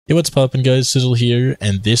Hey, what's poppin' guys, Sizzle here,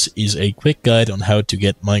 and this is a quick guide on how to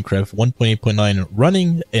get Minecraft 1.8.9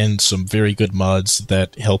 running and some very good mods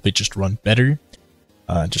that help it just run better.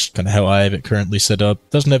 Just kind of how I have it currently set up.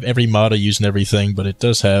 Doesn't have every mod I use and everything, but it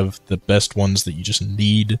does have the best ones that you just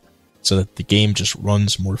need so that the game just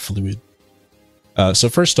runs more fluid. So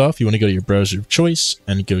first off, you want to go to your browser of choice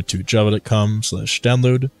and go to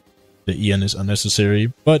java.com/download. The EN is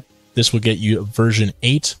unnecessary, but this will get you version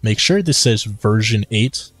 8. Make sure this says version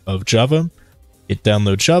 8 of Java. Hit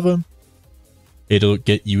download Java. It'll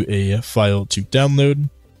get you a file to download.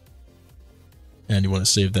 And you want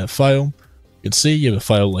to save that file. You can see you have a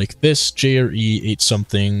file like this, JRE 8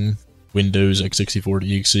 something, Windows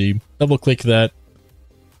x64.exe. Double click that.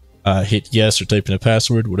 Hit yes or type in a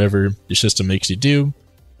password, whatever your system makes you do.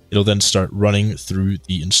 It'll then start running through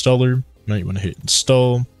the installer. Now you want to hit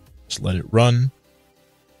install. Just let it run.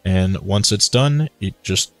 And once it's done, it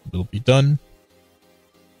just will be done.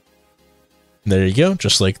 There you go,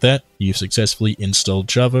 just like that. You've successfully installed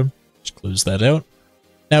Java. Just close that out.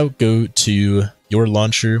 Now go to your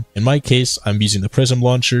launcher. In my case, I'm using the Prism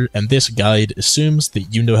launcher, and this guide assumes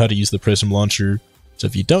that you know how to use the Prism launcher. So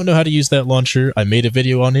if you don't know how to use that launcher, I made a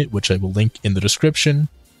video on it, which I will link in the description.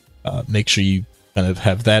 Make sure you kind of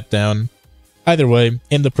have that down. Either way,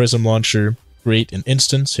 in the Prism launcher, create an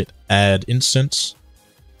instance, hit add instance.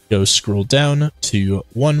 Go scroll down to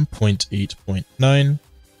 1.8.9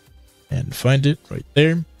 and find it right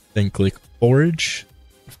there. Then click Forge.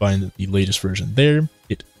 Find the latest version there.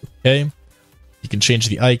 Hit OK. You can change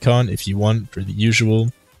the icon if you want for the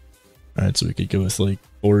usual. Alright, so we could go with like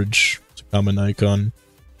Forge. It's a common icon.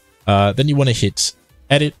 Then you want to hit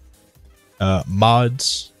Edit,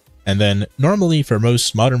 Mods, and then normally for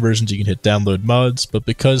most modern versions you can hit Download Mods, but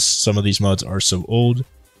because some of these mods are so old,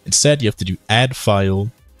 instead you have to do Add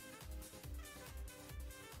File,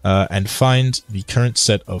 and find the current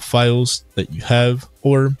set of files that you have,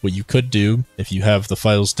 or what you could do if you have the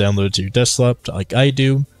files downloaded to your desktop like I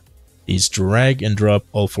do is drag and drop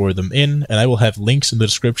all 4 of them in, and I will have links in the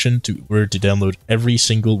description to where to download every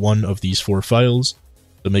single one of these 4 files.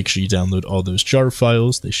 So make sure you download all those jar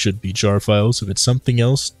files. They should be jar files. If it's something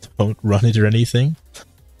else, don't run it or anything.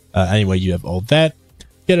 Anyway, you have all that.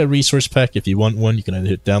 Get a resource pack if you want one. You can either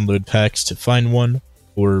hit download packs to find one,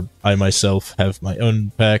 or I myself have my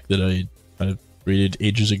own pack that I kind of created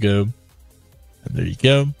ages ago. And there you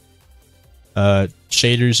go.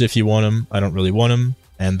 Shaders if you want them. I don't really want them.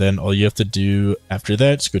 And then all you have to do after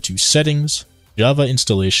that is go to Settings, Java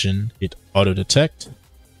Installation, hit Auto Detect,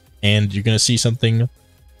 and you're going to see something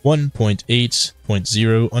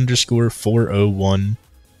 1.8.0_401. And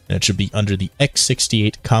it should be under the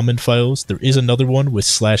x68 common files. There is another one with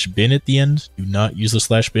 /bin at the end. Do not use the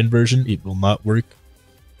 /bin version. It will not work.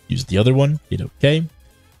 Use the other one, hit OK,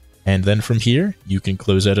 and then from here you can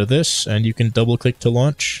close out of this and you can double click to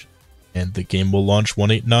launch, and the game will launch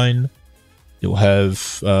 1.8.9. You'll have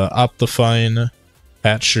Optifine,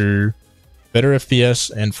 Patcher, Better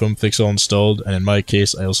FPS, and FoamFix all installed, and in my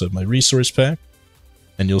case I also have my resource pack,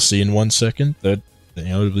 and you'll see in 1 second that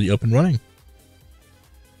it'll be up and running.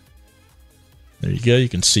 There you go, you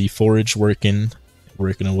can see Forage working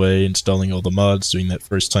away, installing all the mods, doing that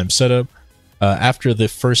first time setup. After the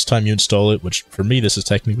first time you install it, which for me this is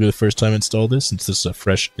technically the first time I install this since this is a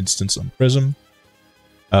fresh instance on Prism.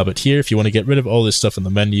 But here, if you want to get rid of all this stuff in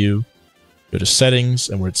the menu, go to Settings,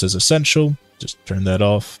 and where it says Essential, just turn that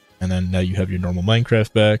off, and then now you have your normal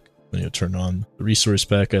Minecraft back. Then you'll turn on the resource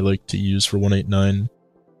pack I like to use for 1.8.9.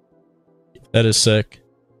 Give that a sec.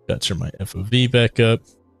 Got to turn my FOV back up.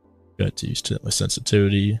 Got to use my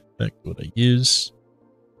sensitivity back to what I use.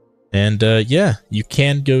 And yeah, you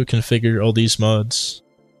can go configure all these mods.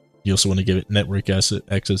 You also want to give it network access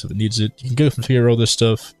if it needs it. You can go configure all this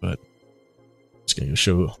stuff, but it's going to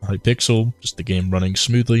show Hypixel, just the game running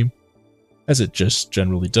smoothly, as it just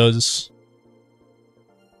generally does.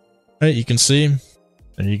 Alright, you can see,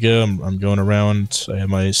 there you go, I'm going around, I have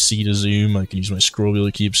my C to zoom, I can use my scroll wheel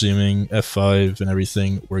to keep zooming, F5 and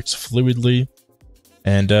everything works fluidly.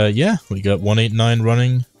 And yeah, we got 1.8.9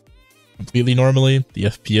 running completely normally. The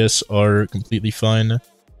FPS are completely fine.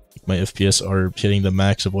 My FPS are hitting the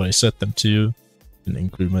max of what I set them to. And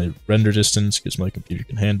include my render distance because my computer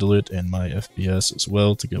can handle it, and my FPS as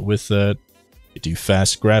well to go with that. You do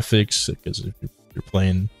fast graphics because if you're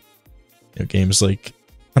playing games like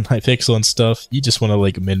on Hypixel and stuff, you just want to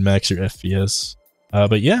like min-max your FPS.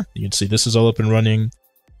 But yeah, you can see this is all up and running.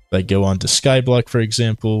 If I go on to Skyblock, for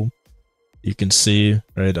example, you can see,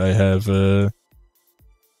 right, I have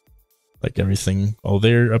like everything all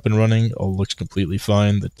there up and running, all looks completely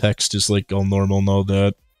fine. The text is like all normal and all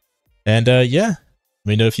that. And yeah, Let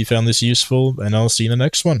me know if you found this useful, and I'll see you in the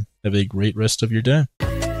next one. Have a great rest of your day.